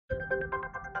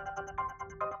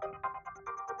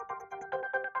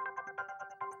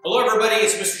Hello everybody,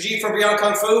 it's Mr. G from Beyond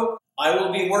Kung Fu. I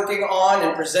will be working on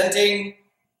and presenting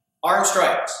arm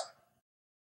strikes.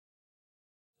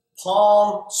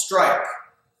 Palm strike.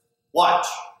 Watch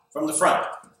from the front.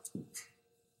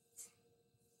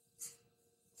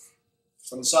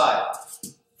 From the side.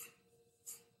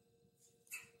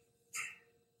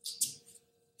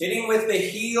 Hitting with the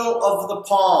heel of the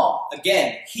palm.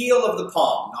 Again, heel of the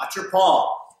palm, not your palm.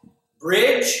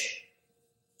 Bridge,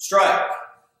 strike.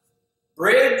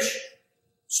 Bridge,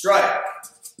 strike.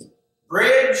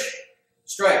 Bridge,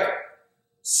 strike.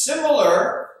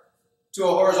 Similar to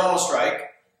a horizontal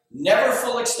strike, never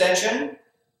full extension,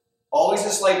 always a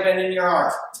slight bend in your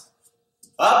arm.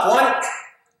 Up, 1,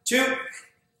 2,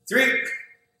 3,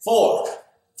 4,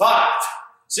 5,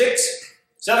 6,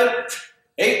 7,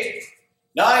 8,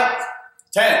 9,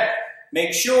 10.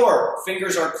 Make sure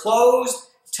fingers are closed,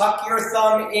 tuck your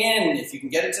thumb in. If you can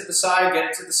get it to the side, get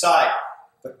it to the side.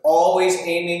 But always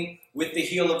aiming with the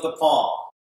heel of the palm.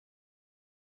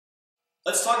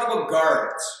 Let's talk about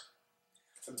guards.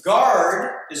 A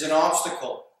guard is an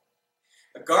obstacle.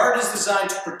 A guard is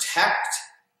designed to protect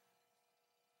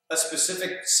a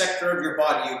specific sector of your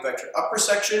body. You've got your upper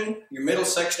section, your middle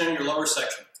section, and your lower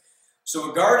section.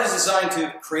 So a guard is designed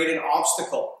to create an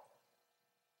obstacle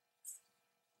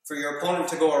for your opponent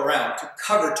to go around, to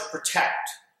cover, to protect.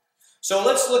 So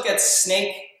let's look at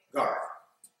snake guard.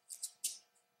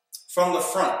 From the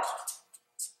front,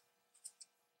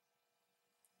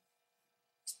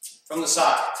 from the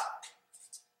side.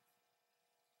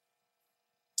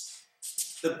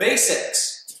 The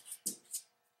basics,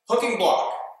 hooking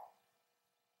block,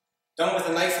 done with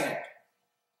a knife hand.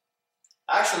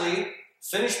 Actually,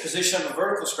 finished position of a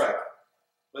vertical strike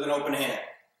with an open hand.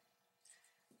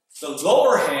 The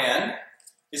lower hand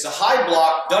is a high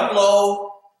block done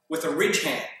low with a ridge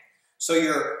hand. So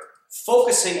you're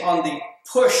focusing on the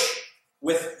push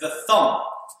with the thumb.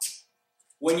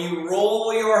 When you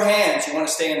roll your hands, you want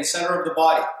to stay in the center of the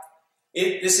body.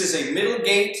 This is a middle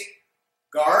gate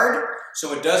guard,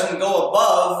 so it doesn't go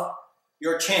above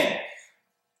your chin.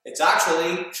 It's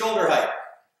actually shoulder height.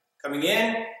 Coming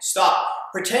in, stop.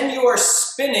 Pretend you are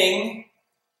spinning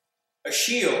a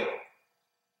shield.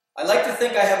 I like to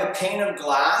think I have a pane of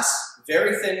glass,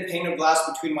 very thin pane of glass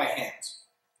between my hands.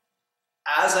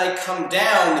 As I come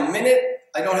down, the minute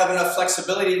I don't have enough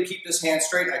flexibility to keep this hand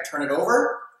straight, I turn it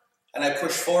over and I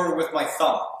push forward with my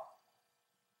thumb.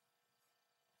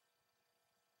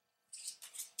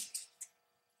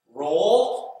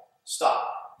 Roll,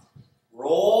 stop.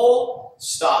 Roll,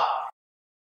 stop.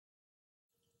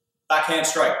 Backhand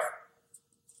strike.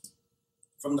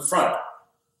 From the front.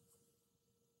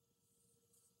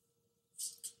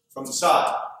 From the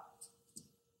side.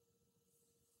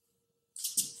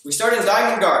 We start in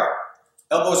diamond guard.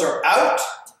 Elbows are out,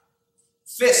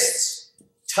 fists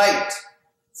tight.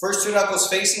 First two knuckles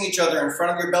facing each other in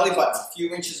front of your belly button, a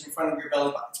few inches in front of your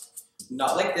belly button.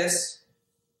 Not like this,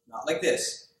 not like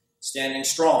this. Standing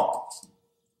strong.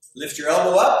 Lift your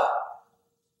elbow up,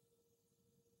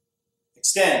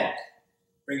 extend.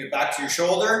 Bring it back to your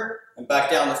shoulder and back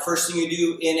down. The first thing you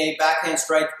do in a backhand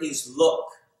strike is look.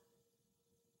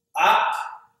 Up,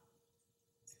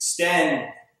 extend,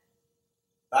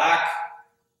 back,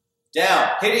 down.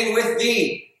 Hitting with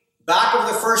the back of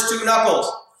the first two knuckles.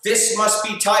 Fists must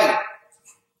be tight.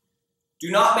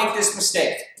 Do not make this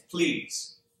mistake,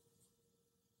 please.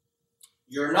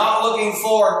 You're not looking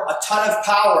for a ton of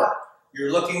power.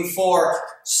 You're looking for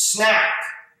snap.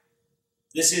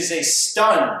 This is a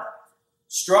stun.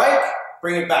 Strike,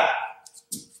 bring it back.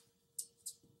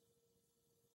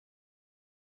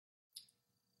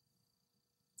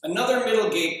 Another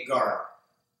middle gate guard.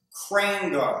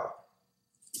 Crane guard.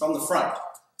 From the front.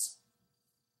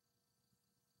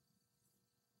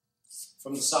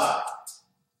 From the side.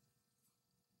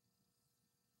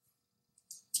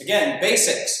 Again,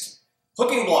 basics.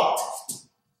 Hooking block.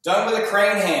 Done with a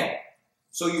crane hand.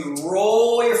 So you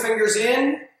roll your fingers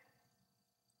in,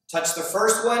 touch the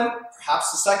first one,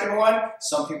 perhaps the second one.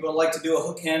 Some people like to do a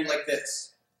hook hand like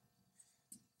this.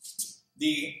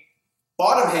 The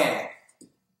bottom hand.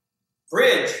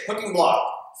 Bridge, hooking block.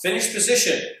 Finish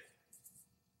position.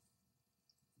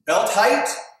 Belt height,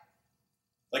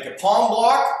 like a palm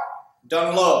block,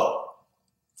 done low.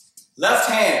 Left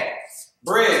hand,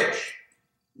 bridge,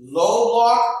 low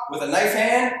block with a knife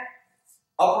hand,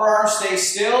 upper arm stays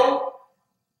still,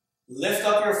 lift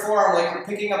up your forearm like you're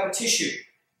picking up a tissue.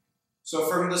 So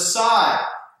from the side,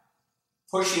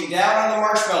 pushing down on the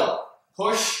marshmallow,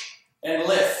 push and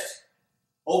lift.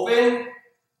 Open,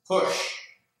 push.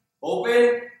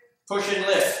 Open, push and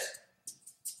lift.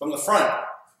 from the front.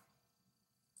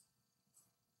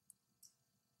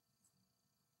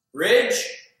 Bridge,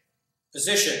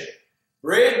 position,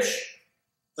 bridge,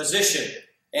 position,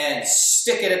 and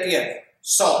stick it at the end.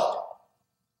 Solid.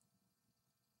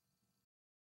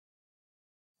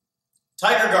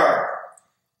 Tiger guard.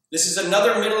 This is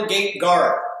another middle gate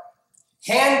guard.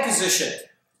 Hand position.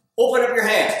 Open up your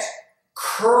hands.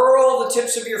 Curl the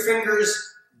tips of your fingers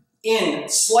in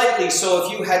slightly, so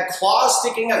if you had claws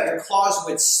sticking out, your claws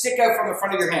would stick out from the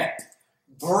front of your hand.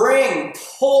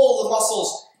 Pull the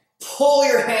muscles, pull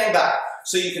your hand back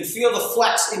so you can feel the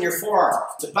flex in your forearm.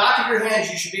 The back of your hands,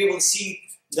 you should be able to see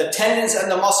the tendons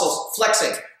and the muscles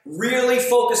flexing. Really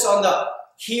focus on the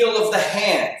heel of the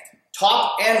hand,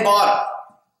 top and bottom,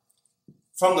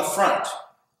 from the front.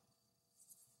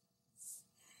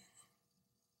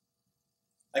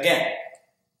 Again.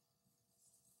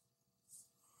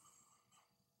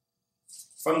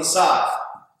 From the side.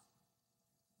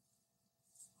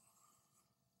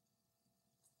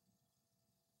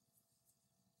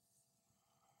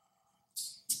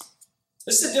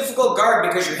 This is a difficult guard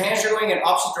because your hands are going in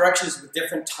opposite directions with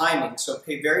different timing, so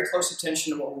pay very close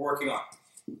attention to what we're working on.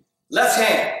 Left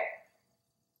hand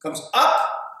comes up,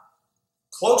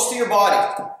 close to your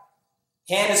body.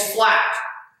 Hand is flat.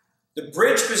 The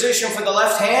bridge position for the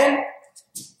left hand,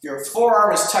 your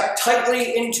forearm is tucked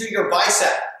tightly into your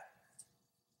bicep.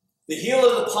 The heel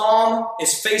of the palm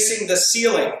is facing the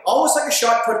ceiling, almost like a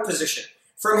shot put position.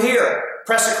 From here,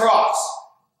 press across.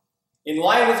 In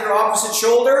line with your opposite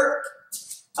shoulder,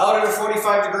 out at a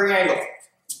 45-degree angle.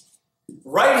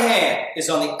 Right hand is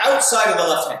on the outside of the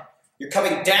left hand. You're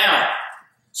coming down.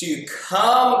 So you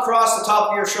come across the top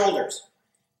of your shoulders.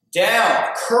 Down,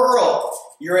 curl.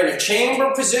 You're in a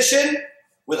chamber position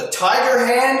with a tiger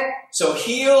hand, so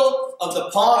heel of the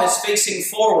palm is facing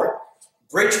forward.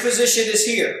 Bridge position is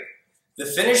here. The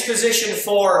finish position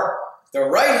for the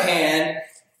right hand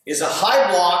is a high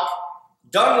block,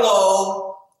 done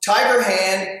low, tiger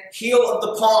hand, heel of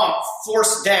the palm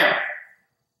forced down.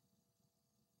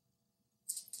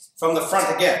 From the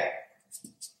front again.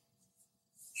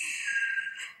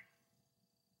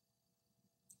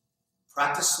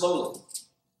 Practice slowly.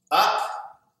 Up,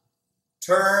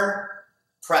 turn,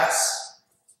 press.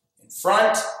 In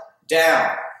front,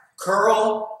 down.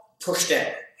 Curl, push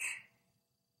down.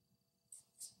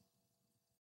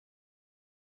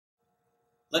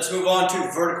 Let's move on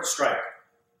to vertical strike.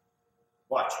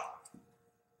 Watch.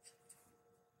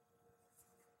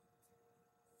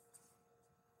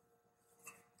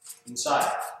 Inside.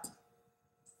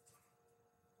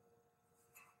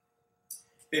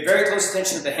 Pay very close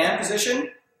attention to the hand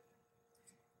position.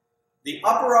 The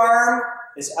upper arm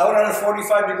is out on a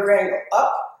 45-degree angle,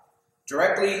 up,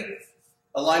 directly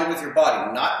aligned with your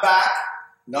body. Not back,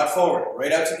 not forward,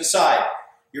 right out to the side.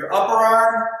 Your upper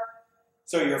arm,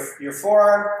 so your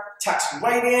forearm tucks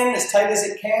right in as tight as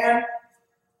it can.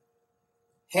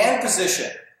 Hand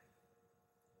position.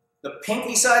 The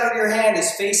pinky side of your hand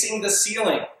is facing the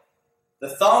ceiling. The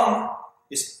thumb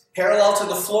is parallel to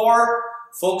the floor,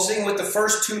 focusing with the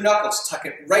first two knuckles. Tuck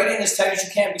it right in as tight as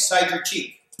you can beside your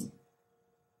cheek.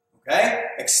 Okay?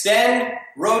 Extend,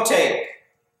 rotate.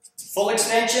 Full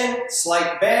extension,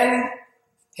 slight bend.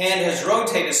 Hand has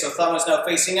rotated, so thumb is now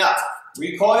facing up.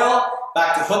 Recoil,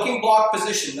 back to hooking block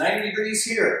position, 90 degrees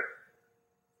here.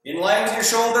 In line with your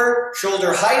shoulder,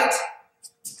 shoulder height.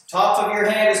 Top of your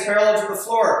hand is parallel to the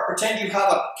floor. Pretend you have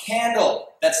a candle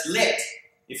that's lit.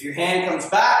 If your hand comes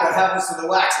back, what happens to the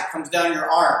wax? It comes down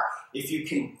your arm. If you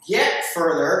can get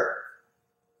further,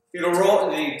 it'll roll,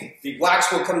 the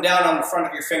wax will come down on the front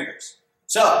of your fingers.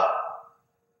 So,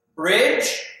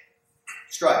 bridge,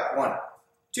 strike. 1,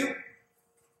 2,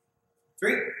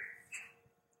 3,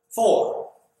 4,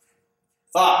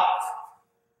 5,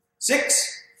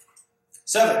 6,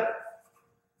 7,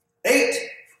 8,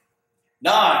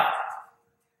 9,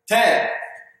 10.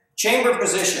 Chamber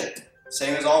position,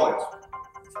 same as always.